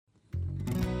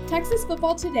Texas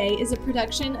Football Today is a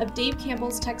production of Dave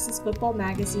Campbell's Texas Football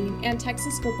Magazine and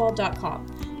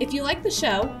TexasFootball.com. If you like the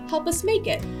show, help us make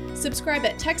it. Subscribe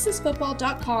at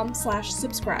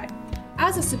TexasFootball.com/subscribe.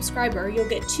 As a subscriber, you'll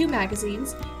get 2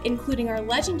 magazines, including our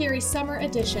legendary summer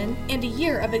edition and a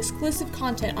year of exclusive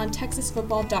content on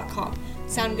TexasFootball.com.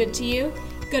 Sound good to you?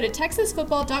 Go to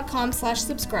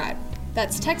TexasFootball.com/subscribe.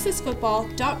 That's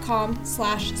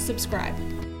TexasFootball.com/subscribe.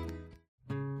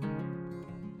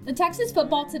 The Texas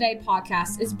Football Today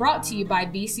podcast is brought to you by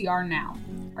VCR Now.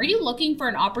 Are you looking for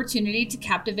an opportunity to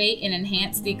captivate and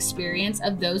enhance the experience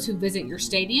of those who visit your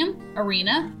stadium,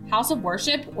 arena, house of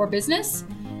worship, or business?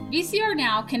 VCR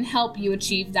Now can help you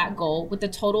achieve that goal with the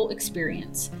total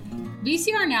experience.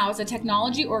 VCR Now is a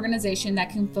technology organization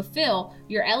that can fulfill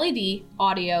your LED,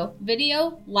 audio,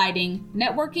 video, lighting,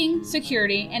 networking,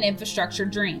 security, and infrastructure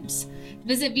dreams.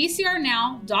 Visit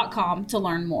VCRNow.com to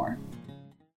learn more.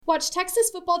 Watch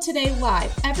Texas Football Today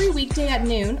live every weekday at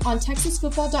noon on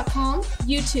TexasFootball.com,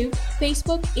 YouTube,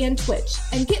 Facebook, and Twitch.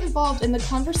 And get involved in the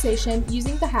conversation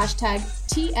using the hashtag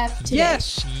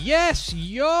TFToday. Yes,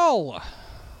 yo!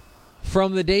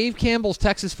 From the Dave Campbell's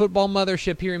Texas Football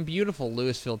Mothership here in beautiful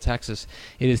Lewisville, Texas,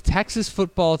 it is Texas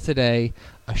Football Today,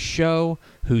 a show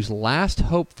whose last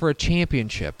hope for a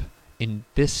championship in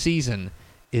this season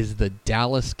is the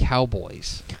Dallas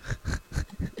Cowboys.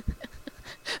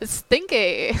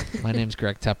 Stinky. My name's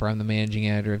Greg Tepper. I'm the managing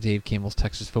editor of Dave Campbell's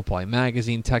Texas Football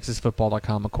Magazine,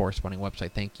 TexasFootball.com, a corresponding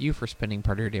website. Thank you for spending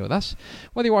part of your day with us.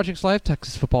 Whether you're watching us live,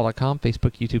 TexasFootball.com,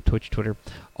 Facebook, YouTube, Twitch, Twitter,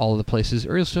 all of the places,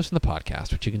 or you'll listen to the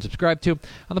podcast, which you can subscribe to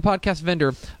on the podcast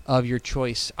vendor of your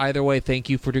choice. Either way, thank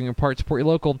you for doing your part. Support your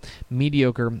local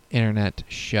mediocre internet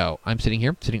show. I'm sitting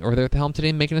over there at the helm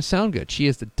today, making us sound good. She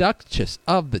is the Duchess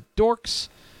of the Dorks.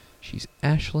 She's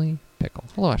Ashley Pickle.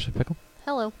 Hello, Ashley Pickle.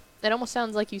 Hello. It almost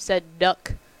sounds like you said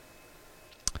duck.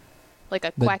 Like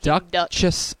a quacking duck. The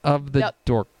Duchess of the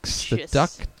Dorks. The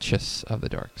Duchess. Duchess of the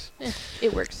Dorks.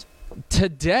 It works.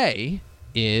 Today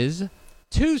is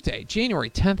Tuesday, January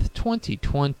 10th,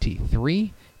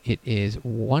 2023. It is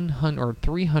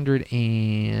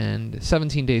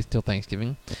 317 days till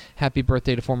Thanksgiving. Happy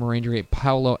birthday to former Ranger 8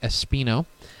 Paolo Espino.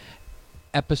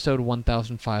 Episode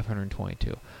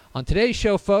 1522. On today's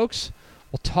show, folks,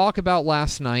 we'll talk about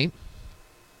last night.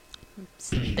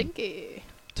 Stinky.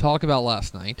 Talk about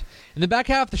last night. In the back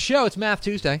half of the show, it's Math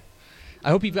Tuesday. I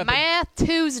hope you've got Math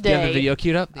Tuesday. Do you have the video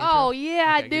queued up? Oh,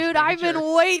 yeah, okay, dude. I've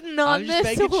been waiting on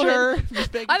this one. I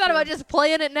thought about just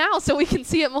playing it now so we can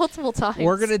see it multiple times.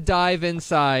 We're going to dive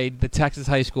inside the Texas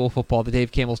high school football, the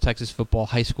Dave Campbell's Texas football,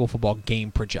 high school football game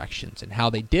projections and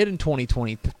how they did in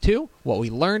 2022, what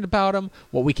we learned about them,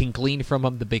 what we can glean from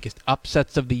them, the biggest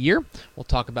upsets of the year. We'll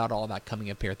talk about all that coming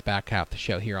up here at the back half of the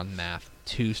show here on Math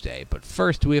Tuesday. But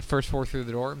first, do we have first four through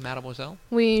the door, Mademoiselle?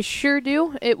 We sure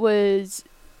do. It was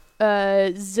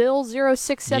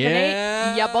Zil0678.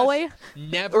 Yeah, boy.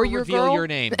 Never reveal your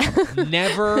name.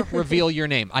 Never reveal your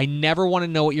name. I never want to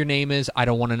know what your name is. I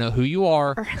don't want to know who you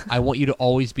are. I want you to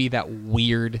always be that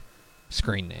weird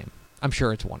screen name. I'm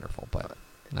sure it's wonderful, but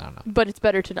I don't know. But it's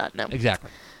better to not know. Exactly.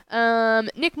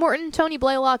 Nick Morton, Tony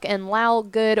Blaylock, and Lyle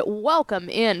Good. Welcome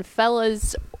in,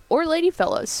 fellas or lady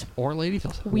fellows.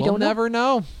 We'll never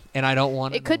know. And I don't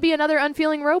want to. It could be another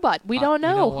unfeeling robot. We don't know.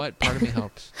 You know what? Part of me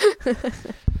hopes.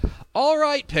 All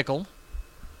right, Pickle.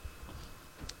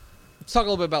 Let's talk a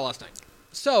little bit about last night.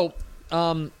 So,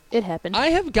 it happened. I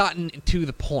have gotten to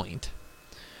the point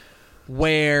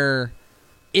where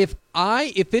if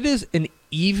it is an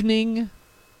evening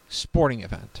sporting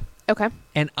event, okay,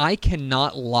 and I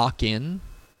cannot lock in,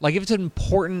 like if it's an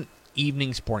important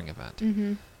evening sporting event,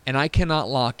 and I cannot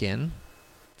lock in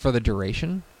for the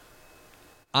duration,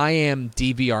 I am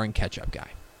DVR and catch-up guy.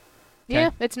 Okay?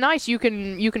 Yeah, it's nice. You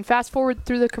can fast forward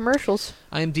through the commercials.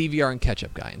 I am DVR and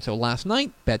catch-up guy. And so last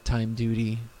night, bedtime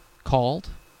duty called.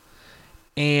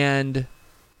 And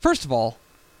first of all,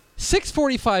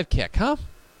 6:45 kick,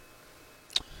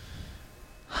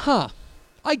 huh?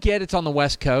 I get it's on the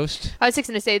West Coast. I was just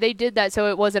going to say, they did that so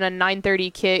it wasn't a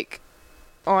 9:30 kick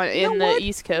in the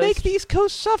East Coast. Make the East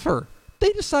Coast suffer.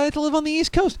 They decided to live on the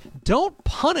East Coast. Don't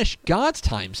punish God's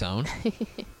time zone.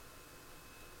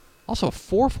 Also, a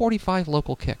 4:45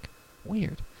 local kick.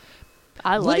 Weird.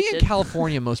 Living in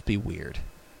California must be weird.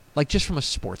 Like, just from a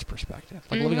sports perspective.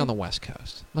 Like, living on the West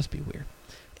Coast. Must be weird.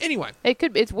 Anyway.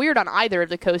 It's weird on either of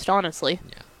the coast, honestly.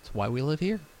 Yeah. That's why we live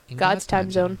here. In God's time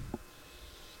zone.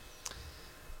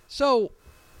 So,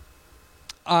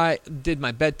 I did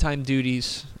my bedtime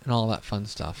duties and all that fun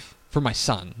stuff. For my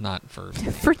son, not for...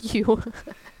 For you.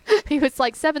 He was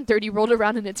like 7:30, rolled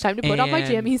around, and it's time to put on my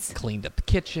jammies. Cleaned up the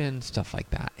kitchen, stuff like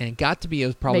that. And it got to be, it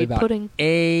was probably Made about pudding.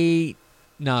 8,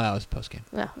 No, that was post-game.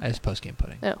 Oh, okay. That was post-game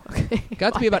pudding. Oh, okay.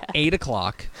 Got to be about 8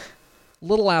 o'clock,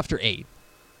 little after 8,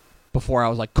 before I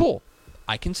was like, cool,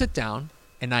 I can sit down,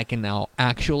 and I can now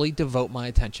actually devote my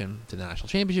attention to the national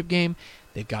championship game.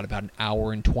 They've got about an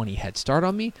hour and 20 head start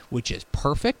on me, which is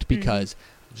perfect because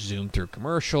zoom through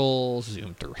commercials,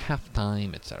 zoom through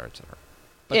halftime, et cetera, et cetera.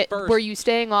 But first, were you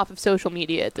staying off of social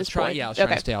media at this point? Yeah, I was trying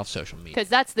to stay off social media. Because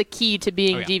that's the key to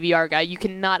being DVR guy. You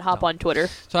cannot hop on Twitter.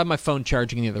 So I have my phone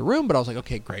charging in the other room, but I was like,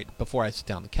 okay, great. Before I sit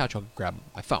down on the couch, I'll grab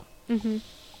my phone. Mm-hmm.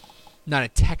 Not a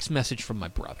text message from my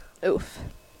brother. Oof.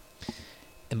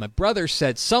 And my brother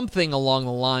said something along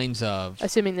the lines of...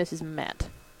 Assuming this is Matt.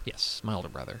 Yes, my older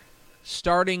brother.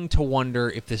 Starting to wonder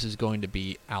if this is going to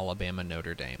be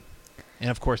Alabama-Notre Dame. And,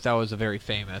 of course, that was a very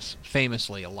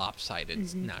famously a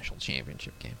lopsided national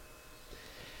championship game.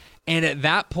 And at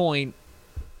that point,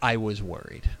 I was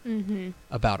worried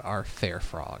about our Fair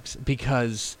Frogs.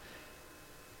 Because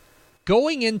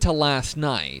going into last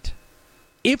night,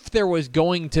 if there was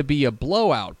going to be a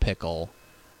blowout pickle,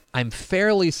 I'm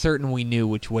fairly certain we knew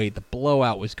which way the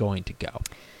blowout was going to go.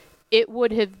 It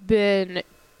would have been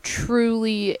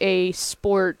truly a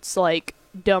sports,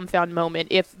 dumbfound moment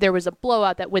if there was a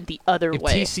blowout that went the other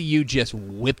way. If TCU just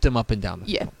whipped them up and down the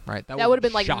field, right? That would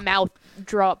have been shocking. mouth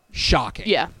drop. Shocking.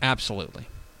 Yeah. Absolutely.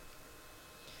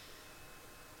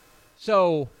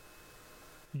 So,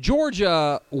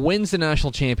 Georgia wins the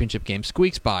national championship game,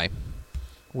 squeaks by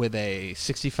with a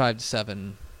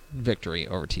 65-7 victory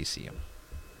over TCU.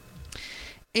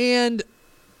 And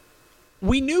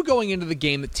we knew going into the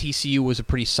game that TCU was a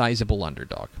pretty sizable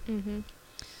underdog. Mm-hmm.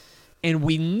 And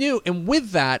we knew, and with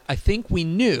that, I think we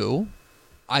knew,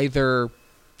 either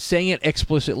saying it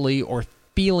explicitly or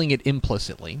feeling it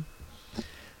implicitly,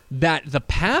 that the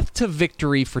path to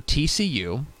victory for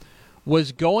TCU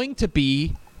was going to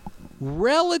be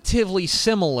relatively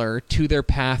similar to their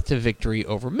path to victory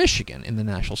over Michigan in the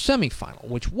national semifinal,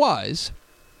 which was,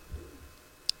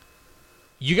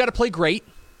 you got to play great.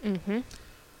 Mm-hmm.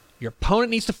 Your opponent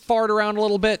needs to fart around a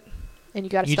little bit. And you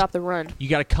got to stop the run. You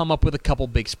got to come up with a couple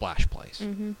big splash plays.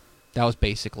 Mm-hmm. That was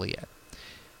basically it.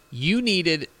 You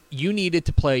needed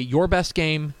to play your best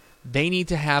game. They need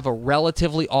to have a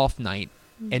relatively off night,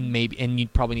 and you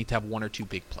probably need to have one or two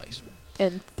big plays.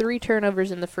 And 3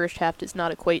 turnovers in the first half does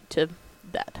not equate to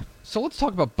that. So let's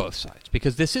talk about both sides,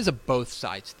 because this is a both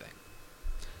sides thing.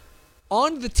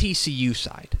 On the TCU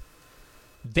side,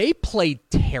 they played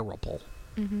terrible.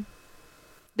 Mm-hmm.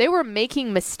 They were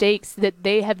making mistakes that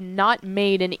they have not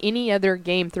made in any other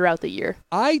game throughout the year.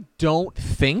 I don't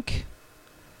think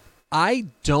that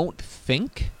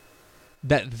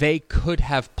they could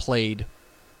have played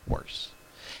worse.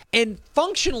 And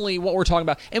functionally, what we're talking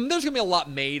about, and there's going to be a lot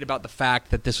made about the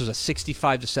fact that this was a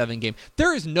 65-7 game.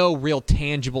 There is no real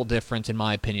tangible difference, in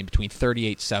my opinion, between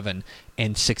 38-7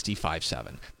 and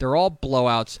 65-7. They're all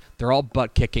blowouts. They're all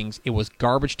butt kickings. It was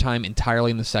garbage time entirely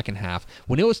in the second half.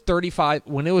 When it was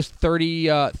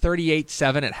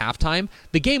 38-7 at halftime,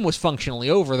 the game was functionally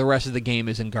over. The rest of the game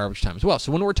is in garbage time as well.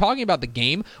 So when we're talking about the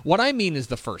game, what I mean is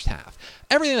the first half.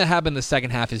 Everything that happened in the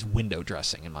second half is window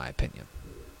dressing, in my opinion.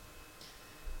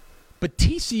 But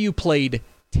TCU played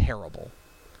terrible.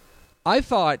 I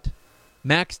thought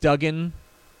Max Duggan,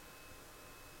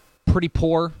 pretty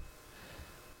poor.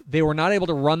 They were not able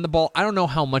to run the ball. I don't know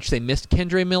how much they missed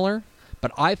Kendre Miller,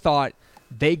 but I thought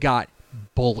they got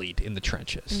bullied in the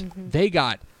trenches. Mm-hmm. They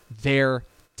got their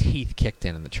teeth kicked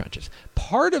in the trenches.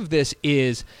 Part of this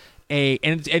is and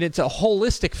it's a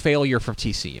holistic failure from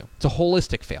TCU. It's a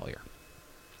holistic failure.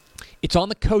 It's on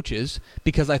the coaches,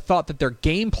 because I thought that their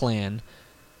game plan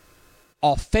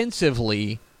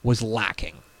offensively was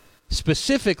lacking.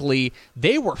 Specifically,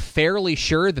 they were fairly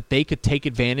sure that they could take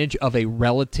advantage of a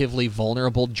relatively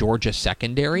vulnerable Georgia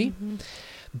secondary. Mm-hmm.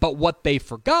 But what they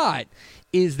forgot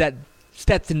is that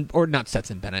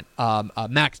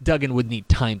Max Duggan would need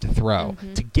time to throw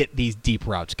to get these deep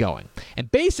routes going.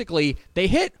 And basically, they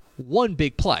hit one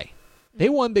big play. They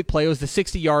had one big play. It was the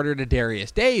 60-yarder to Darius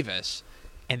Davis,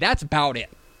 and that's about it.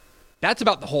 That's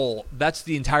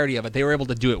the entirety of it. They were able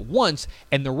to do it once,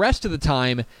 and the rest of the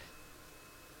time,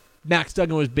 Max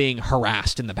Duggan was being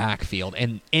harassed in the backfield,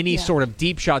 and any sort of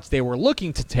deep shots they were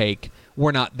looking to take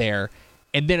were not there.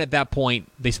 And then at that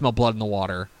point, they smell blood in the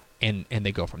water, and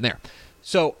they go from there.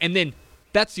 So, and then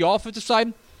that's the offensive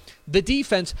side. The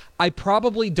defense, I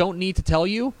probably don't need to tell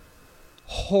you,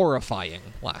 horrifying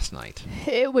last night.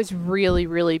 It was really,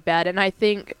 really bad. And I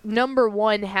think number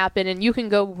one happened, and you can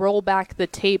go roll back the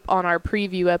tape on our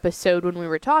preview episode when we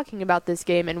were talking about this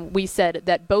game, and we said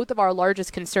that both of our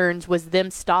largest concerns was them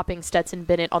stopping Stetson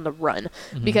Bennett on the run,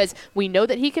 because we know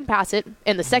that he can pass it,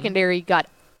 and the secondary got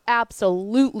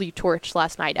absolutely torched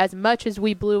last night. As much as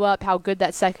we blew up how good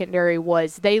that secondary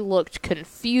was, they looked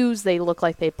confused. They looked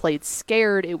like they played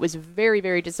scared. It was very,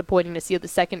 very disappointing to see how the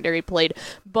secondary played.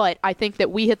 But I think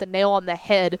that we hit the nail on the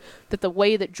head that the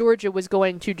way that Georgia was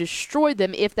going to destroy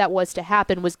them, if that was to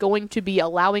happen, was going to be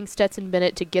allowing Stetson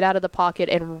Bennett to get out of the pocket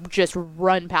and just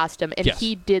run past him. And Yes.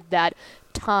 he did that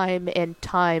time and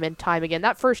time and time again.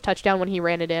 That first touchdown when he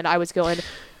ran it in, I was going,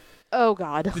 oh,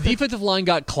 God. The defensive line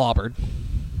got clobbered.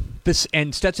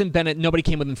 And Stetson Bennett, nobody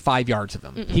came within 5 yards of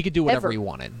him. He could do whatever he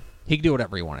wanted.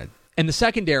 And the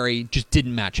secondary just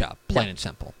didn't match up, plain and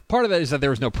simple. Part of that is that there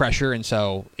was no pressure, and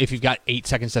so if you've got 8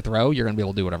 seconds to throw, you're going to be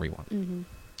able to do whatever you want.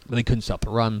 But they couldn't stop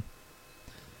the run.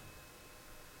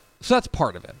 So that's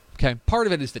part of it. Okay, part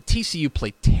of it is that TCU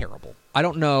played terrible. I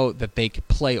don't know that they could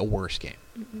play a worse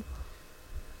game.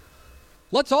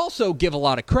 Let's also give a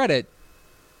lot of credit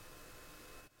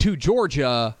to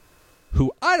Georgia,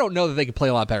 who I don't know that they could play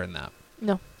a lot better than that.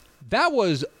 No. That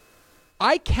was,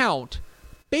 I count,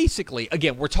 basically,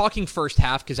 again, we're talking first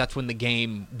half because that's when the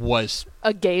game was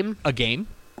A game.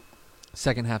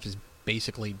 Second half is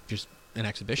basically just an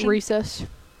exhibition. Recess.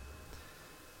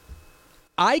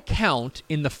 I count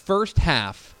in the first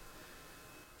half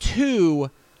 2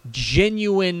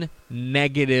 genuine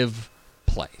negative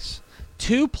plays.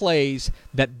 2 plays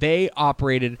that they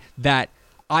operated that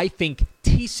I think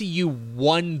TCU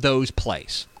won those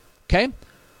plays. Okay?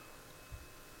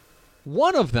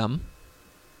 One of them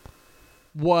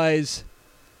was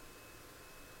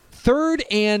third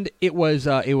and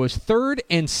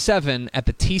 7 at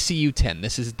the TCU 10.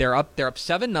 They're up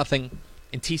 7-0,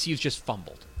 and TCU's just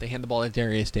fumbled. They hand the ball to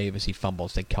Darius Davis. He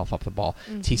fumbles. They cough up the ball.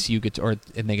 TCU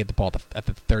and they get the ball at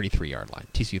the 33-yard line.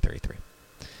 TCU 33.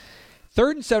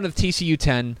 3rd and 7 at the TCU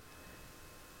 10.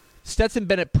 Stetson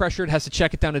Bennett pressured, has to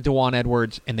check it down to DeJuan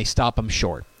Edwards, and they stop him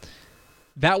short.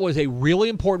 That was a really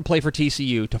important play for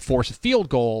TCU to force a field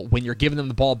goal when you're giving them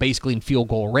the ball basically in field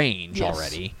goal range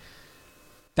already.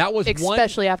 That was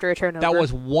especially after a turnover. That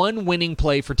was one winning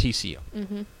play for TCU.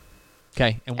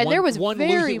 Okay, and there was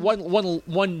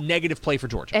one negative play for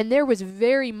Georgia. And there was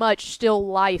very much still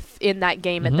life in that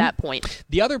game at that point.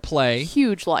 The other play,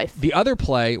 huge life. The other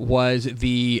play was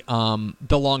the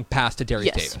long pass to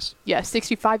Darius Davis. Yeah,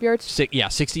 65 yards.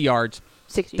 60 yards.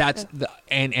 60.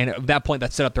 And at that point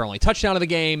that set up their only touchdown of the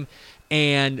game.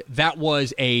 And that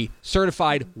was a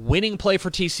certified winning play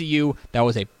for TCU. That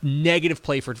was a negative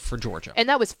play for Georgia. And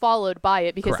that was followed by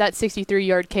it because that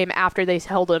 63-yard came after they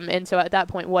held him. And so at that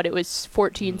point, it was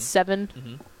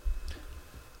 14-7.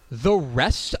 The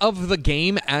rest of the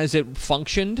game as it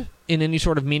functioned in any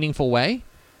sort of meaningful way,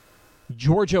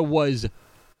 Georgia was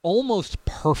almost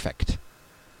perfect.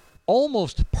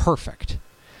 Almost perfect.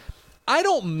 I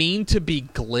don't mean to be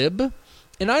glib,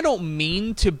 and I don't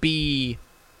mean to be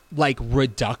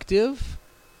reductive,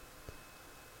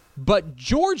 but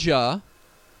Georgia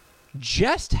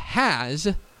just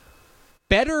has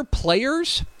better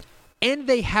players and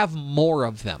they have more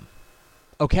of them.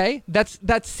 Okay?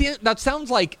 That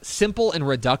sounds like simple and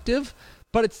reductive,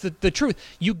 but it's the truth.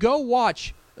 You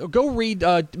go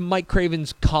read Mike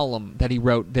Craven's column that he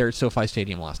wrote there at SoFi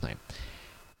Stadium last night.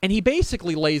 And he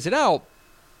basically lays it out.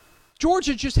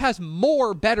 Georgia just has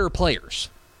more better players.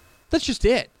 That's just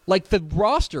it. The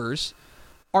rosters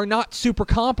are not super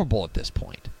comparable at this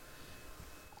point.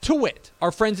 To wit,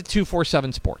 our friends at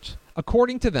 247 Sports,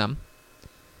 according to them,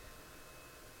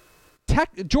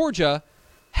 Georgia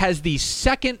has the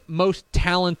second most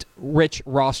talent-rich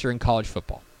roster in college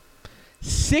football.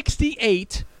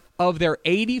 68 of their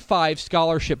 85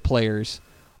 scholarship players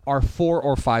are 4-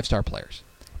 or 5-star players.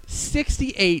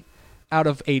 68 out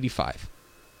of 85.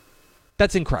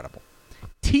 That's incredible.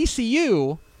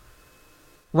 TCU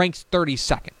ranks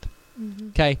 32nd.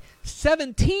 Okay?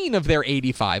 17 of their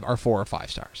 85 are 4- or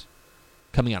 5-stars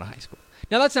coming out of high school.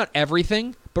 Now, that's not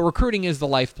everything, but recruiting is the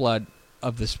lifeblood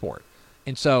of the sport.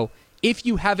 And so, if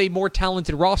you have a more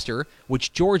talented roster,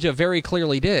 which Georgia very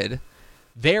clearly did,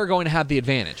 they're going to have the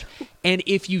advantage. And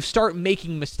if you start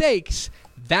making mistakes,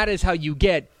 that is how you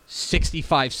get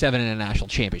 65-7 in a national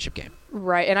championship game.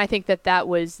 Right, and I think that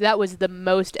was the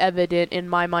most evident in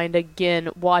my mind, again,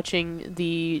 watching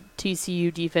the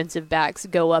TCU defensive backs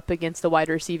go up against the wide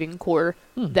receiving core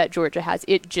that Georgia has.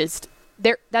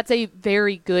 That's a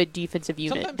very good defensive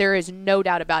unit. There is no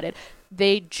doubt about it.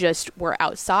 They just were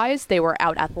outsized. They were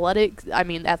out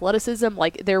athleticism.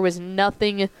 There was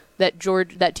nothing that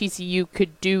TCU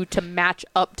could do to match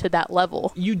up to that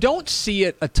level. You don't see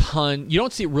it a ton. You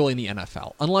don't see it really in the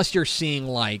NFL unless you're seeing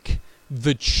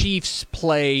the Chiefs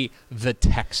play the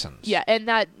Texans. Yeah, and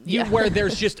where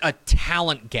there's just a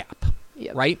talent gap,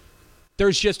 right?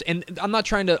 There's just, and I'm not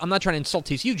trying to insult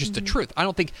TCU, just the truth.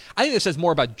 I think this says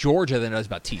more about Georgia than it does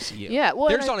about TCU. Yeah, well,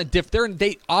 they're just on a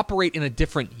they operate in a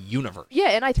different universe. Yeah,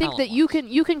 and I think that you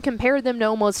can compare them to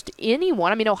almost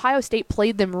anyone. I mean, Ohio State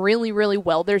played them really, really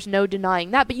well. There's no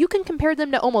denying that, but you can compare them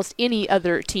to almost any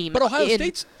other team. But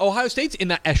Ohio State's in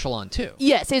that echelon too.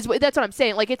 Yes, that's what I'm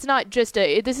saying. Like, it's not just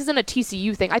this isn't a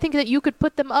TCU thing. I think that you could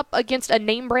put them up against a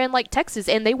name brand like Texas,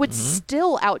 and they would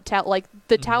still out-tout. Like,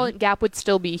 the talent gap would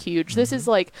still be huge. This is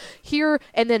like here,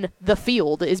 and then the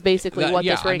field is basically what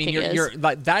this ranking is.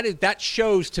 That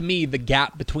shows to me the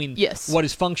gap between what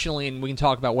is functionally, and we can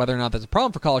talk about whether or not that's a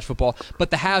problem for college football,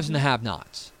 but the haves and the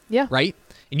have-nots. Yeah. Right?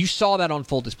 And you saw that on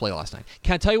full display last night.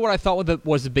 Can I tell you what I thought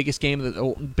was the biggest play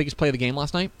of the game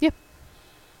last night? Yeah.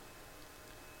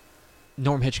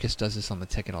 Norm Hitchcock does this on the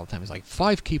ticket all the time. He's like,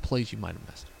 5 key plays you might have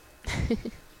missed.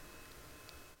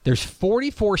 There's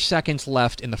 44 seconds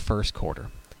left in the first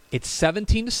quarter. It's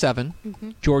 17-7.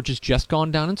 Mm-hmm. Georgia's just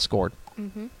gone down and scored.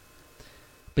 Mm-hmm.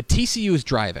 But TCU is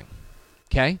driving.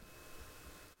 Okay?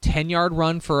 10-yard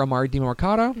run for Amari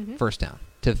DiMercato, first down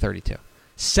to the 32.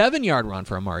 7-yard run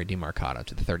for Amari DiMercato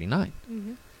to the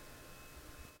 39.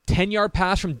 10-yard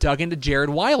pass from Duggan to Jared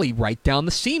Wiley right down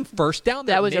the seam, first down.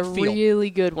 That was midfield. A really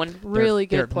good one. Really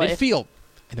good play. They're midfield,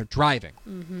 and they're driving.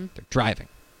 They're driving.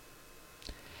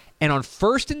 And on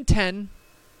 1st and 10,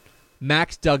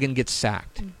 Max Duggan gets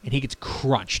sacked, and he gets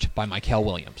crunched by Mykel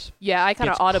Williams. Yeah, I kind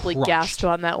of audibly gasped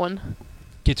on that one.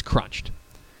 Gets crunched.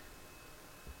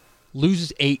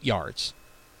 Loses 8 yards.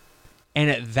 And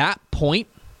at that point,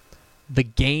 the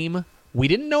game, we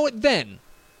didn't know it then,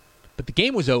 but the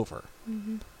game was over.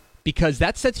 Because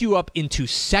that sets you up into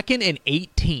 2nd and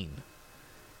 18.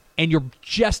 And you're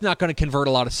just not going to convert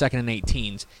a lot of 2nd and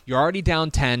 18s. You're already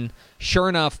down 10. Sure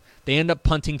enough, they end up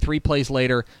punting 3 plays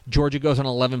later. Georgia goes on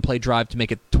an 11-play drive to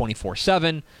make it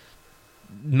 24-7.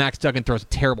 Max Duggan throws a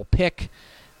terrible pick.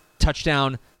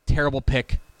 Touchdown, terrible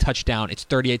pick, touchdown. It's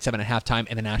 38-7 at halftime,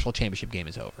 and the national championship game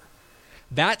is over.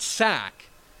 That sack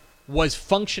was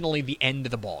functionally the end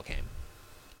of the ball game.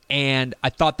 And I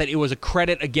thought that it was a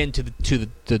credit, again, to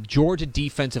the Georgia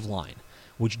defensive line,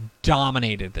 which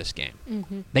dominated this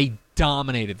game. They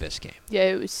dominated this game.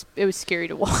 Yeah, it was scary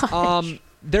to watch.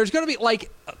 There's going to be,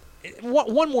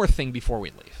 one more thing before we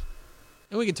leave.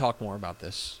 And we can talk more about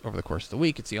this over the course of the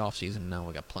week. It's the offseason, and now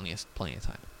we got plenty of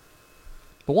time.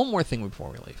 But one more thing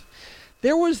before we leave.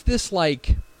 There was this,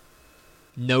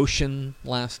 notion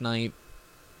last night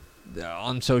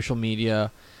on social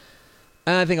media.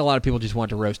 And I think a lot of people just want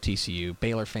to roast TCU.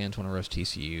 Baylor fans want to roast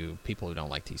TCU. People who don't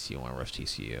like TCU want to roast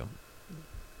TCU.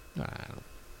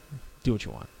 Do what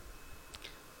you want.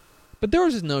 But there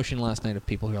was this notion last night of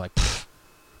people who are like, this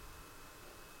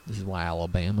is why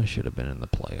Alabama should have been in the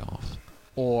playoffs.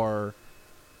 Or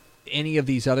any of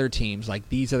these other teams,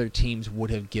 these other teams would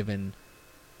have given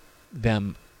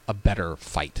them a better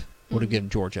fight. Would have given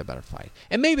Georgia a better fight.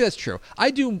 And maybe that's true.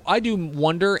 I do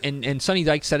wonder, and Sonny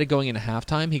Dykes said it going into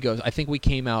halftime, he goes, I think we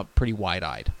came out pretty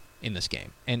wide-eyed in this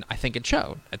game. And I think it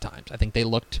showed at times. I think they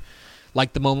looked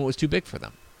like the moment was too big for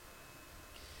them.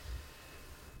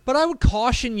 But I would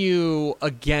caution you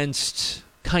against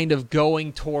kind of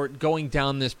going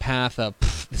down this path of,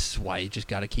 this is why you just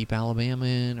got to keep Alabama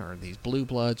in, or these blue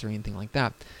bloods, or anything like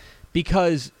that.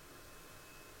 Because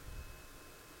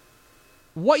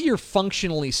what you're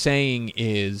functionally saying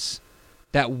is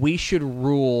that we should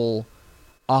rule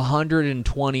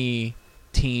 120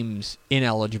 teams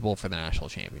ineligible for the national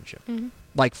championship.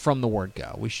 From the word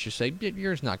go. We should just say,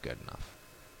 yours not good enough.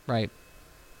 Right?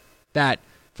 That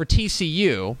for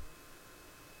TCU,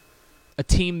 a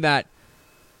team that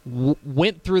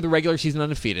went through the regular season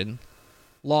undefeated,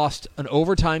 lost an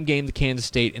overtime game to Kansas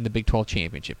State in the Big 12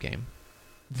 championship game,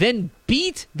 then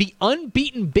beat the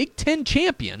unbeaten Big 10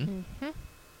 champion.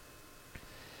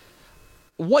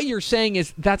 What you're saying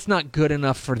is that's not good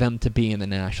enough for them to be in the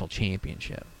national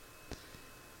championship.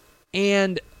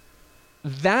 And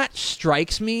that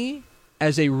strikes me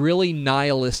as a really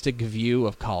nihilistic view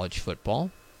of college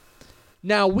football.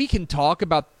 Now, we can talk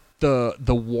about the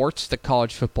warts that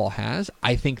college football has.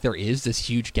 I think there is this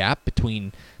huge gap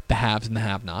between the haves and the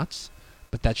have-nots,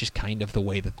 but that's just kind of the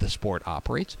way that the sport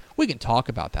operates. We can talk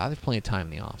about that. There's plenty of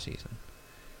time in the offseason.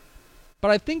 But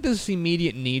I think this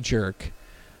immediate knee-jerk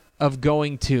of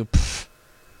going to,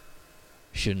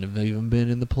 shouldn't have even been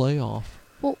in the playoff.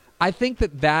 Well, I think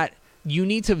that you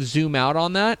need to zoom out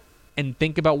on that and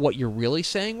think about what you're really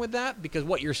saying with that, because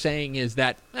what you're saying is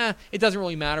that it doesn't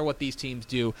really matter what these teams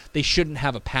do. They shouldn't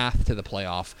have a path to the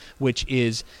playoff, which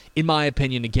is, in my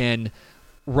opinion, again,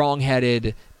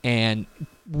 wrong-headed and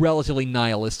relatively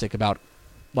nihilistic about,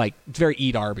 it's very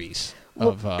eat Arby's.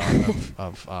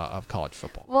 of college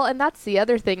football. Well, and that's the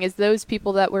other thing is those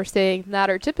people that we're saying that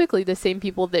are typically the same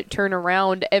people that turn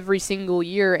around every single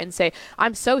year and say,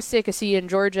 I'm so sick of seeing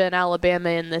Georgia and Alabama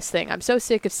in this thing. I'm so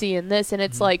sick of seeing this. And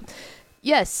it's like,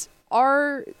 yes,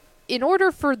 in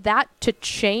order for that to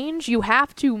change, you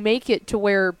have to make it to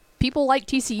where people like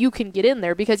TCU can get in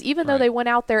there, because even though they went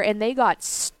out there and they got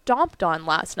stomped on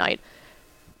last night,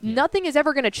 nothing is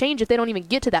ever going to change if they don't even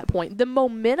get to that point. The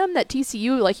momentum that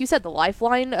TCU, like you said, the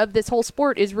lifeline of this whole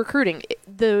sport is recruiting.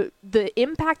 The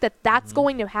impact that's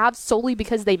going to have solely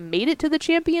because they made it to the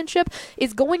championship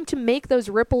is going to make those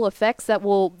ripple effects that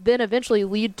will then eventually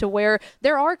lead to where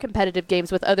there are competitive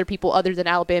games with other people other than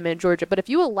Alabama and Georgia. But if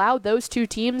you allow those two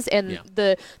teams and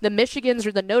the Michigans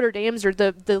or the Notre Dames or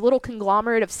the little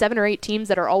conglomerate of 7 or 8 teams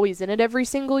that are always in it every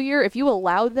single year, if you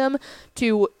allow them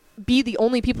to be the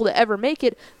only people to ever make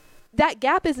it, that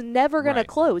gap is never going to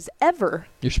close, ever.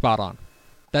 You're spot on.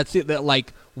 That's it. That,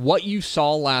 like, what you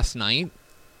saw last night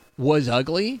was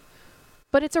ugly,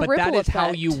 but it's a ripple effect. That is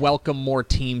how you welcome more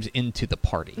teams into the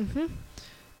party.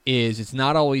 It's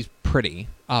not always pretty,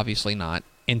 obviously not,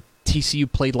 and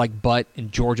TCU played like butt,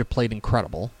 and Georgia played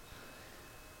incredible,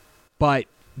 but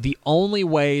the only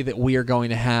way that we are going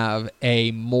to have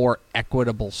a more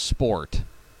equitable sport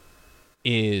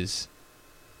is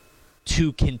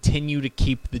to continue to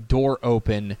keep the door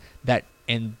open, that,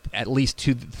 and at least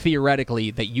to theoretically,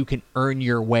 that you can earn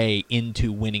your way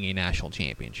into winning a national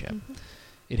championship.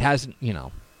 It hasn't,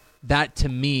 that to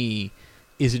me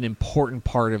is an important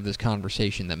part of this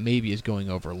conversation that maybe is going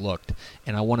overlooked,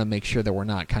 and I want to make sure that we're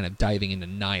not kind of diving into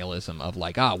nihilism of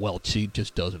like, it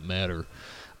just doesn't matter,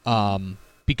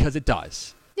 because it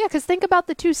does. Yeah, because think about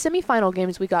the 2 semifinal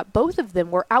games we got. Both of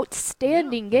them were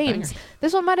outstanding games.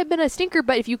 This one might have been a stinker,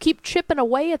 but if you keep chipping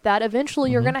away at that,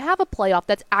 eventually you're going to have a playoff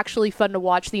that's actually fun to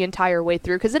watch the entire way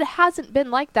through, because it hasn't been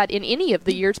like that in any of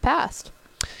the years past.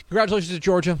 Congratulations to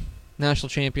Georgia, national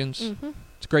champions.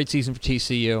 It's a great season for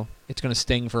TCU. It's going to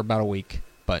sting for about a week,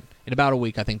 but in about a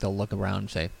week I think they'll look around and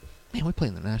say, man, we played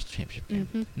in the national championship game.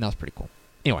 And that was pretty cool.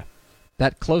 Anyway,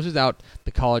 that closes out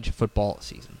the college football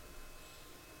season.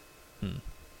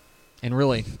 And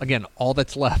really, again, all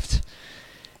that's left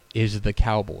is the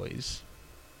Cowboys.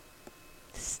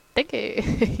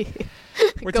 Sticky.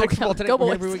 We're Texas Football Today.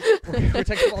 We're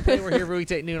Texas Football Today. We're here every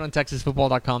weekday at noon on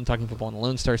TexasFootball.com, talking football in the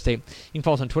Lone Star State. You can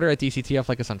follow us on Twitter at DCTF,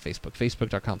 like us on Facebook,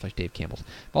 Facebook.com/Dave Campbell.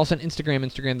 Follow us on Instagram,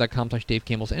 Instagram.com/Dave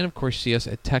Campbell, and of course, see us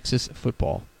at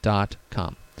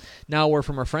TexasFootball.com. Now, a word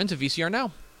from our friends at VCR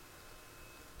Now.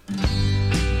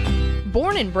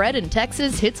 Born and bred in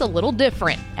Texas hits a little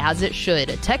different, as it should.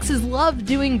 Texas loves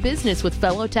doing business with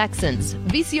fellow Texans.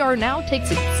 VCR Now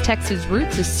takes its Texas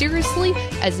roots as seriously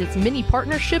as its many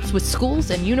partnerships with schools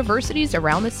and universities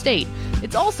around the state.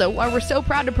 It's also why we're so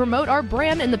proud to promote our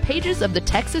brand in the pages of the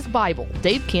Texas Bible,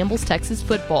 Dave Campbell's Texas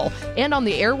Football, and on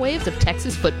the airwaves of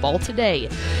Texas Football Today.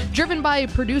 Driven by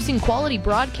producing quality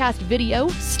broadcast video,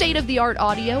 state-of-the-art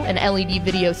audio, and LED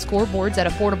video scoreboards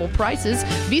at affordable prices,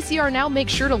 VCR Now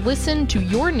makes sure to listen to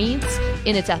your needs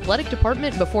in its athletic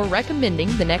department before recommending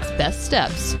the next best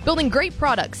steps. Building great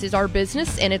products is our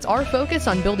business, and it's our focus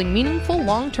on building meaningful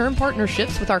long-term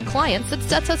partnerships with our clients that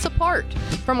sets us apart.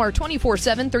 From our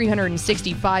 24/7,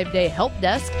 365-day help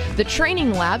desk, the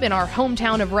training lab in our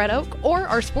hometown of Red Oak, or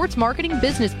our sports marketing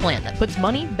business plan that puts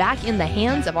money back in the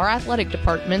hands of our athletic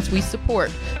departments we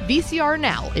support, VCR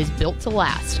Now is built to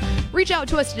last. Reach out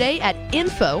to us today at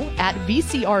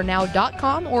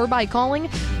info@vcrnow.com or by calling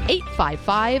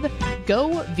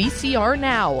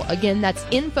 855-GO-VCR-NOW. Again, that's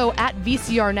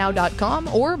info@vcrnow.com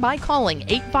or by calling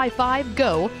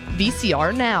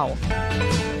 855-GO-VCR-NOW.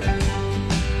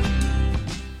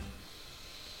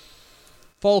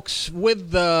 Folks,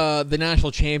 with the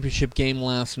national championship game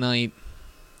last night,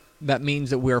 that means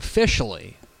that we're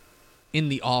officially in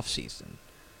the off-season.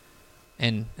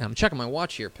 And I'm checking my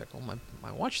watch here, Pickle.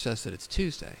 My watch says that it's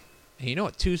Tuesday. And you know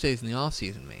what Tuesdays in the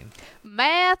off-season mean?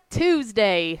 Math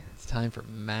Tuesday. It's time for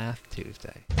Math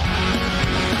Tuesday.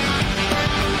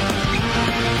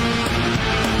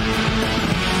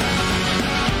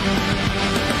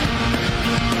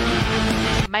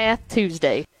 Math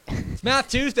Tuesday. It's Math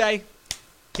Tuesday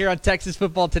here on Texas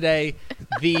Football Today.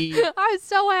 I'm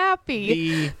so happy.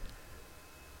 The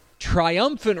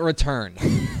triumphant return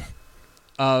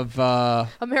of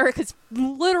America's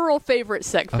literal favorite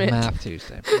segment. Of Math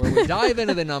Tuesday, where we dive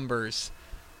into the numbers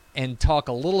and talk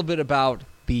a little bit about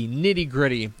the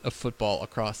nitty-gritty of football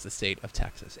across the state of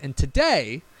Texas. And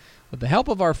today, with the help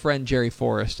of our friend Jerry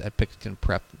Forrest at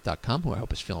PickeringPrep.com, who I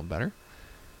hope is feeling better,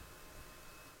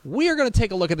 we are going to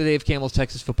take a look at the Dave Campbell's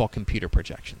Texas Football computer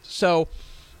projections. So,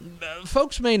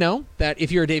 folks may know that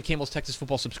if you're a Dave Campbell's Texas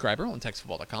Football subscriber on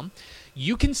TexasFootball.com,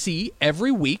 you can see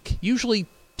every week, usually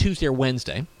Tuesday or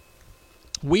Wednesday,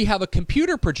 we have a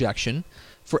computer projection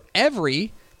for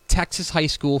every Texas high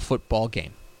school football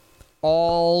game.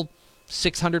 All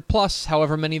 600 plus,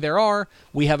 however many there are,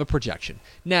 we have a projection.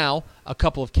 Now, a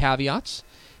couple of caveats.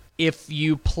 If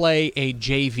you play a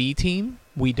JV team,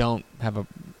 we don't have a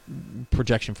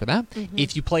projection for that. Mm-hmm.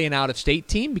 If you play an out-of-state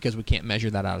team, because we can't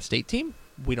measure that out-of-state team,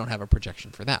 we don't have a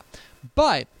projection for that.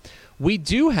 But we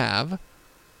do have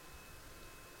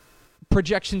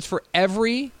projections for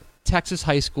every Texas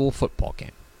high school football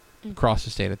game across the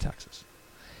state of Texas.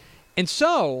 And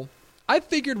so I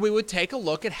figured we would take a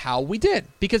look at how we did.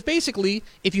 Because basically,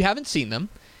 if you haven't seen them,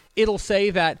 it'll say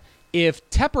that if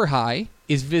Tepper High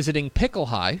is visiting Pickle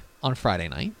High on Friday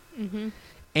night,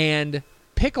 and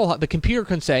the computer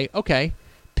can say, okay,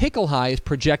 Pickle High is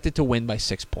projected to win by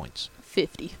 6 points.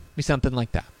 50. Be something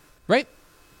like that, right?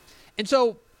 And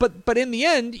so, but in the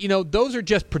end, those are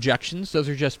just projections. Those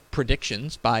are just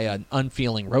predictions by an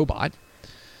unfeeling robot.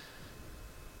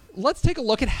 Let's take a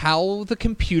look at how the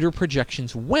computer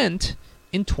projections went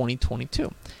in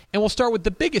 2022. And we'll start with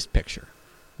the biggest picture,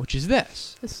 which is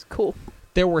this. This is cool.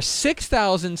 There were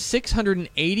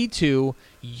 6,682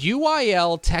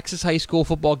 UIL Texas high school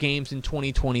football games in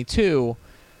 2022,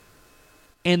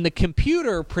 and the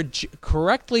computer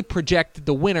correctly projected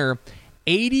the winner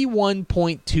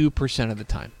 81.2% of the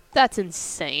time. That's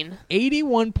insane.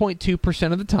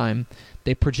 81.2% of the time,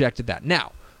 they projected that.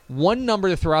 Now, one number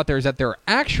to throw out there is that there are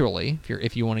actually,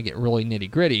 if you want to get really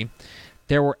nitty-gritty,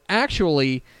 there were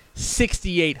actually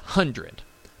 6,800.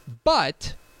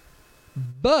 But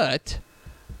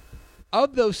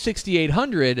of those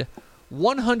 6,800,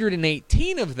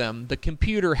 118 of them the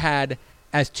computer had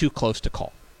as too close to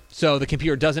call. So the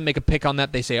computer doesn't make a pick on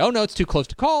that. They say, oh, no, it's too close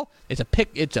to call. It's a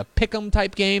pick-em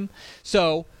type game.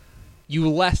 So you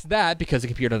less that because the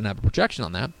computer doesn't have a projection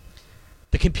on that.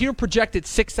 The computer projected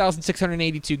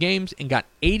 6,682 games and got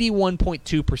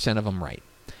 81.2% of them right.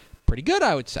 Pretty good,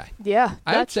 I would say. Yeah.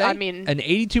 An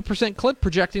 82% clip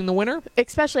projecting the winner.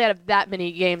 Especially out of that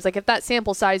many games. Like, if that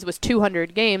sample size was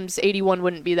 200 games, 81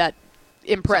 wouldn't be that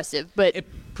impressive. But it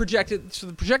projected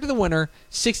the winner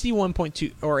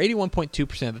 61.2 or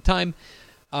 81.2% of the time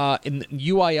in the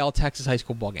UIL Texas high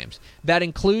school ball games. That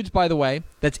includes, by the way,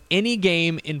 that's any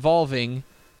game involving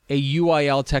a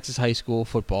UIL Texas high school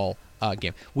football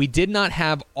game. We did not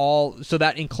have all, so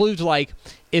that includes like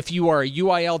if you are a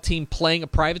UIL team playing a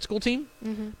private school team,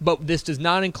 but this does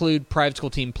not include private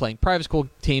school team playing private school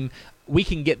team. We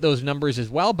can get those numbers as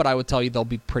well, but I would tell you they'll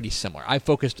be pretty similar. I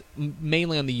focused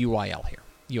mainly on the UIL here,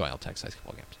 UIL Texas high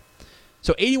school games.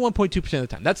 So 81.2% of the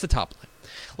time. That's the top line.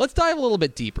 Let's dive a little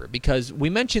bit deeper because we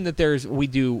mentioned that we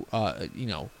do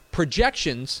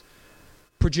projections,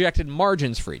 projected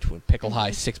margins for each one. Pickle High,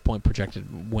 6-point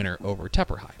projected winner over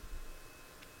Tepper High.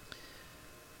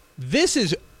 This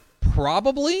is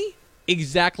probably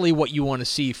exactly what you want to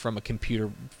see from a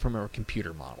computer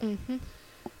model.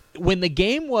 When the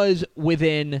game was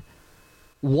within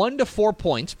 1 to 4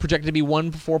 points, projected to be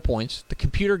 1 to 4 points, the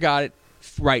computer got it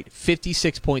right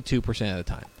 56.2% of the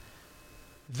time.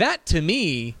 That to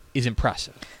me is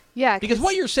impressive. Yeah, because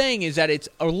what you're saying is that it's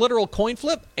a literal coin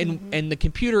flip, and the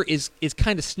computer is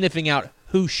kind of sniffing out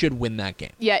who should win that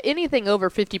game. Yeah, anything over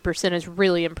 50% is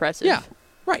really impressive. Yeah,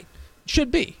 right.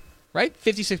 Should be. Right?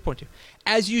 56.2.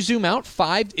 As you zoom out,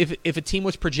 if a team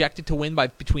was projected to win by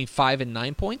between 5 and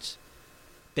 9 points,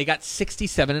 they got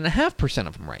 67.5%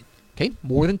 of them right. Okay?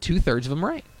 More than 2/3 of them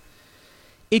right.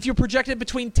 If you're projected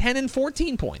between 10 and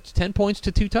 14 points, 10 points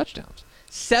to 2 touchdowns,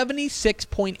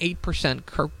 76.8%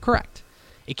 correct.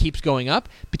 It keeps going up.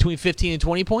 Between 15 and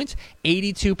 20 points,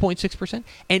 82.6%.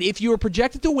 And if you were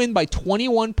projected to win by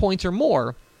 21 points or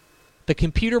more, the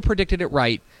computer predicted it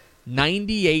right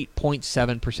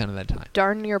 98.7% of the time.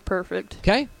 Darn near perfect.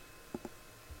 Okay?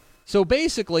 So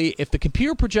basically, if the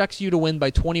computer projects you to win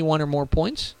by 21 or more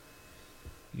points,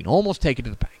 you can almost take it to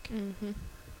the bank.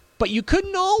 But you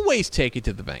couldn't always take it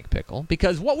to the bank, Pickle,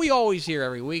 because what we always hear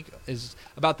every week is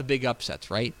about the big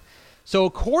upsets, right? So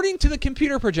according to the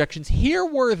computer projections, here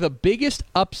were the biggest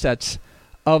upsets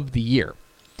of the year.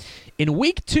 In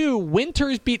week 2,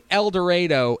 Winters beat El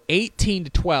Dorado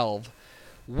 18-12.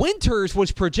 Winters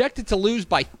was projected to lose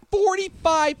by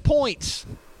 45 points.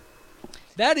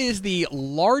 That is the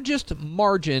largest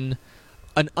margin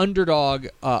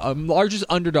largest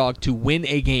underdog to win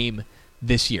a game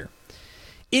this year.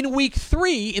 In week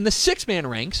 3, in the 6-man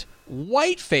ranks,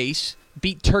 Whiteface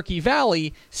beat Turkey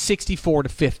Valley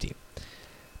 64-50.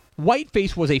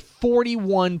 Whiteface was a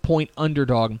 41-point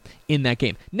underdog in that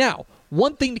game. Now,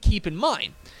 one thing to keep in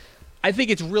mind, I think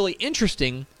it's really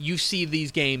interesting. You see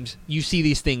these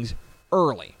things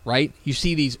early, right? You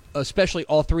see these, especially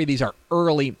all three of these are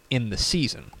early in the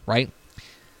season, right?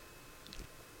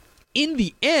 In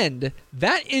the end,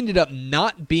 that ended up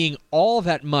not being all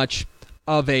that much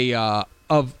of an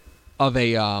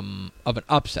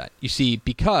upset. You see,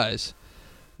 because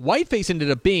Whiteface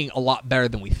ended up being a lot better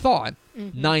than we thought,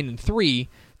 9-3.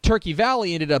 Turkey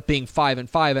Valley ended up being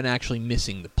 5-5 and actually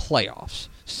missing the playoffs.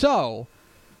 So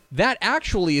that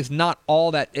actually is not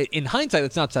all that. In hindsight,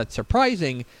 it's not that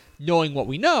surprising, knowing what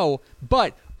we know.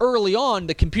 But early on,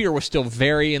 the computer was still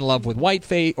very in love with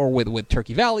Whiteface or with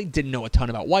Turkey Valley. Didn't know a ton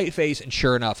about Whiteface, and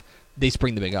sure enough, they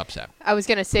spring the big upset. I was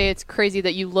going to say it's crazy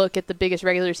that you look at the biggest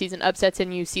regular season upsets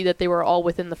and you see that they were all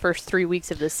within the first 3 weeks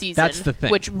of the season. That's the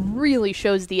thing. Which really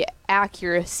shows the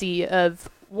accuracy of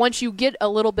once you get a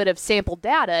little bit of sample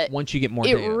data. Once you get more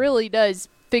it data. really does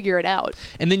figure it out.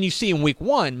 And then you see in week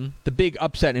 1, the big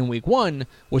upset in week 1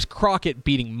 was Crockett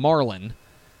beating Marlin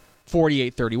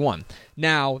 48-31.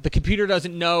 Now, the computer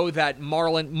doesn't know that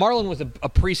Marlin was a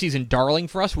preseason darling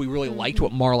for us. We really liked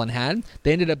what Marlin had.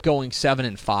 They ended up going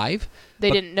 7-5.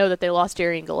 They didn't know that they lost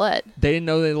Darian Gillette. They didn't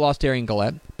know they lost Darian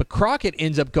Gillette. But Crockett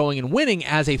ends up going and winning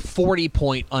as a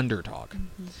 40-point underdog.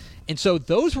 And so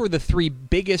those were the 3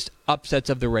 biggest upsets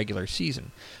of the regular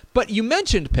season. But you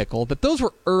mentioned, Pickle, that those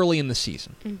were early in the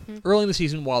season. Early in the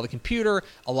season, while the computer,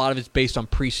 a lot of it's based on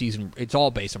preseason. It's all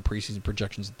based on preseason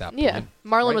projections at that point. Yeah,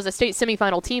 Marlin right? was a state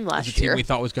semifinal team It was last a team year. we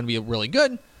thought was going to be really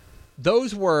good.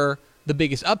 Those were the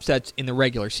biggest upsets in the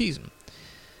regular season.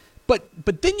 But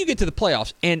then you get to the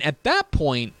playoffs, and at that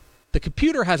point, the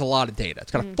computer has a lot of data.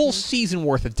 It's got a full season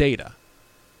worth of data.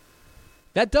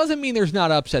 That doesn't mean there's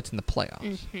not upsets in the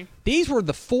playoffs. These were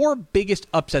the 4 biggest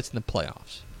upsets in the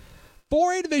playoffs.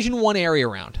 4A Division I area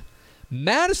round.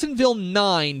 Madisonville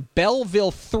 9,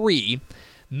 Belleville 3.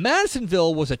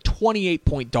 Madisonville was a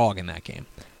 28-point dog in that game.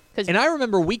 And I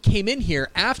remember we came in here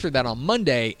after that on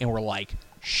Monday and were like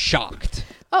shocked.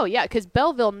 Oh, yeah, because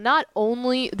Belleville not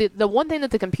only... The one thing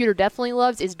that the computer definitely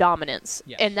loves is dominance.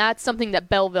 Yes. And that's something that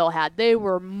Belleville had. They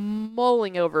were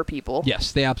mulling over people.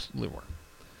 Yes, they absolutely were.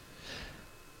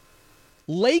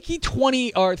 Lakey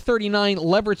 39,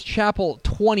 Leverett's Chapel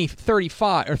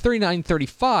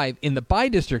 39-35 in the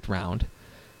bi-district round.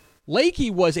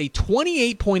 Lakey was a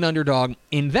 28-point underdog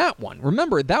in that one.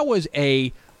 Remember, that was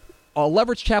a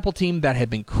Leverett's Chapel team that had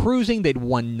been cruising. They'd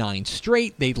won 9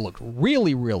 straight. They'd looked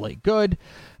really, really good.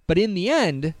 But in the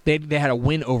end, they had a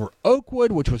win over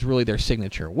Oakwood, which was really their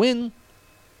signature win.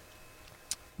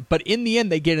 But in the end,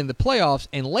 they get in the playoffs,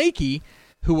 and Lakey,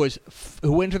 who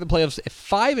entered the playoffs at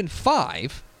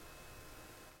 5-5,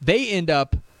 they end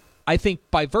up, I think,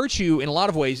 by virtue, in a lot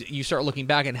of ways, you start looking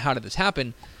back at how did this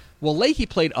happen. Well, Lakey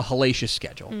played a hellacious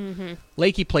schedule.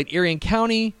 Lakey played Erie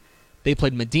County. They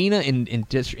played Medina in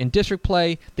district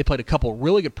play. They played a couple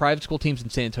really good private school teams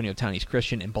in San Antonio Town East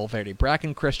Christian and Bulverde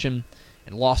Bracken Christian,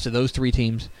 and lost to those 3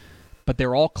 teams. But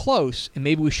they're all close, and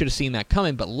maybe we should have seen that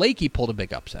coming, but Lakey pulled a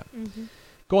big upset.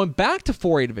 Going back to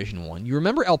 4A Division I, you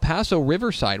remember El Paso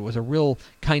Riverside was a real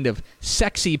kind of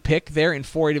sexy pick there in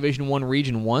 4A Division I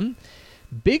Region 1.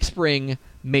 Big Spring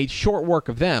made short work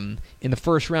of them in the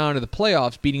first round of the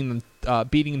playoffs, beating them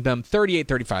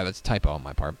 38-35. That's a typo on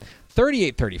my part.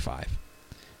 38-35.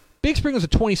 Big Spring was a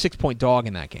 26-point dog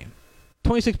in that game.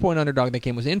 26-point underdog in that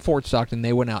game was in Fort Stockton.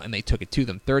 They went out and they took it to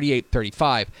them.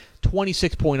 38-35.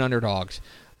 26-point underdogs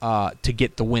to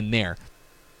get the win there.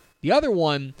 The other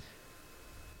one,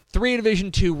 3A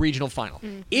Division II regional final.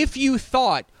 If you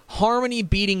thought Harmony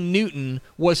beating Newton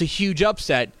was a huge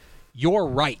upset, you're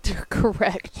right. You're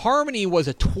correct. Harmony was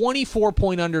a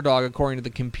 24-point underdog according to the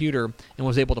computer and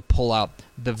was able to pull out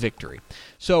the victory.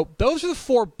 So those are the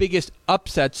 4 biggest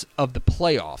upsets of the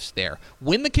playoffs there,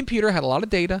 when the computer had a lot of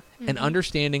data and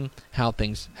understanding how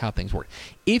things work.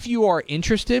 If you are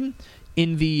interested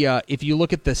in the if you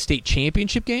look at the state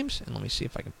championship games, and let me see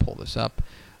if I can pull this up.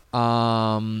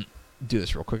 Do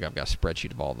this real quick. I've got a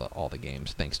spreadsheet of all the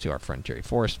games, thanks to our friend Jerry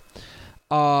Forrest.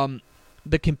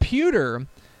 The computer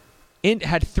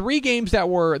had 3 games that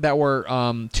were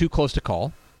too close to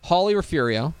call: Hawley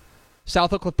Refugio,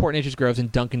 South Oakland Port Neches Groves,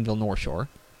 and Duncanville North Shore.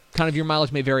 Kind of your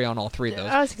mileage may vary on all 3 of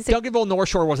those. I was gonna say, Duncanville North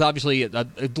Shore was obviously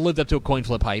it lived up to a coin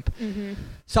flip hype.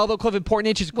 South Oakland and Port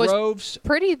Neches Was Groves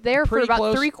pretty there pretty for about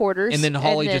close, 3 quarters. and then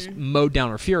Hawley just mowed down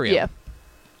Refugio.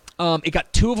 Yeah. It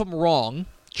got 2 of them wrong.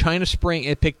 China Spring,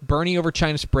 it picked Bernie over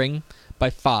China Spring by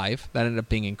 5. That ended up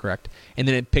being incorrect. And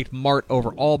then it picked Mart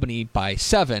over Albany by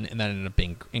 7, and that ended up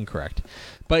being incorrect.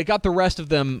 But it got the rest of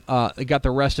them.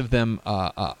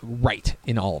 Right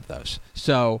in all of those.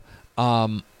 So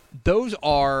Those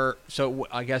are, so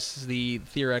I guess the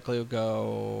theoretically will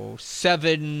go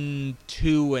 7,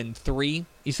 2, and 3.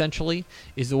 Essentially,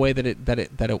 is the way that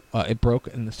it broke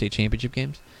in the state championship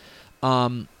games.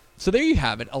 So there you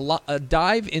have it. A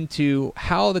dive into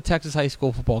how the Texas high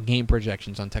school football game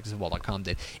projections on TexasFootball.com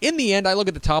did. In the end, I look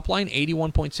at the top line,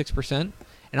 81.6%,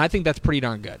 and I think that's pretty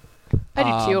darn good.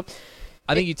 I do too.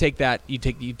 I think you take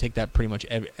that pretty much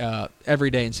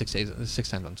every day and 6 times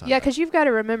on Sunday. Yeah, because you've got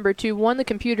to remember too. One, the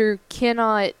computer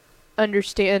cannot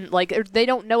understand, like, they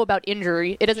don't know about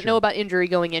injury. It doesn't know about injury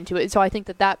going into it. So I think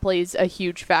that plays a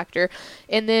huge factor.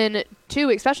 And then two,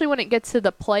 especially when it gets to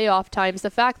the playoff times, the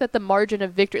fact that the margin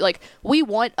of victory, like, we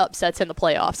want upsets in the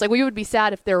playoffs. Like, we would be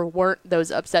sad if there weren't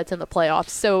those upsets in the playoffs.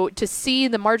 So to see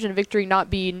the margin of victory not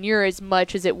be near as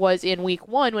much as it was in week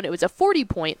 1 when it was a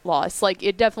 40-point loss, like,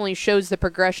 it definitely shows the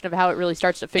progression of how it really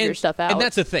starts to figure stuff out. And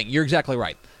that's the thing. You're exactly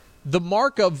right. The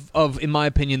mark of in my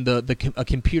opinion, a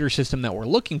computer system that we're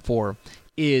looking for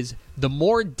is the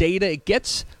more data it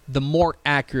gets, the more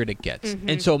accurate it gets. Mm-hmm.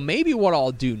 And so maybe what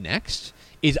I'll do next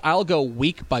is I'll go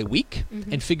week by week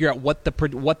and figure out what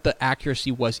the accuracy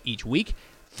was each week.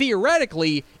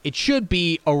 Theoretically, it should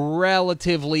be a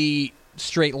relatively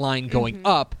straight line going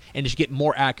up, and just get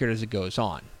more accurate as it goes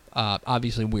on.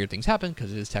 Obviously, weird things happen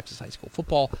because it is Texas high school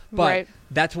football, but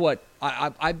that's what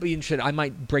I'd be interested. I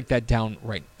might break that down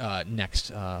right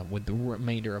next with the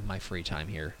remainder of my free time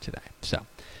here today. So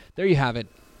there you have it.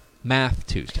 Math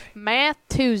Tuesday. Math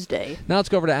Tuesday. Now let's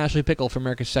go over to Ashley Pickle for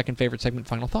America's second favorite segment,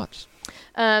 Final Thoughts.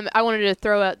 I wanted to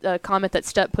throw out a comment that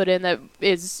Step put in that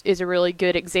is a really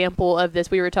good example of this.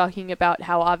 We were talking about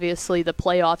how obviously the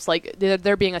playoffs, like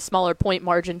there being a smaller point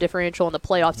margin differential in the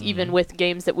playoffs, even with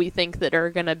games that we think that are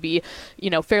going to be,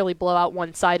 fairly blowout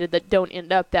one-sided that don't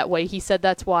end up that way. He said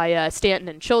that's why Stanton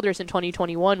and Childress in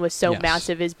 2021 was so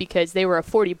massive, is because they were a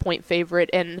 40-point favorite,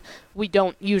 and we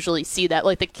don't usually see that.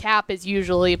 Like, the cap is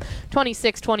usually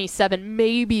 26, 27,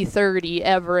 maybe 30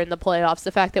 ever in the playoffs.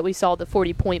 The fact that we saw the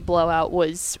 40-point blowout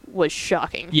was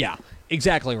shocking. Yeah,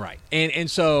 exactly right. And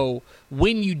so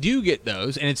when you do get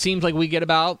those, and it seems like we get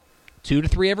about 2 to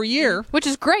 3 every year. Which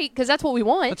is great, because that's what we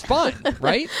want. That's fun,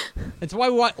 right? That's why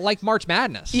we want, like, March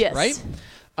Madness, right?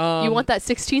 You want that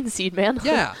 16 seed, man.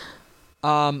 Yeah.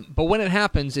 But when it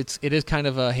happens, it is kind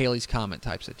of a Haley's Comet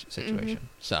type situation.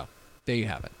 So there you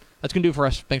have it. That's going to do it for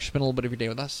us. Thanks for spending a little bit of your day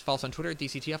with us. Follow us on Twitter at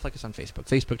DCTF. Like us on Facebook,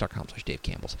 facebook.com/Dave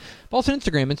Campbell's. Follow us on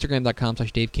Instagram,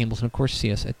 instagram.com/Dave Campbell's. And, of course,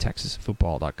 see us at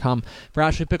TexasFootball.com. For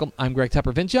Ashley Pickle, I'm Greg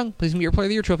Tepper. Vince Young, please meet your Player of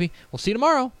the Year trophy. We'll see you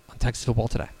tomorrow on Texas Football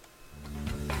Today.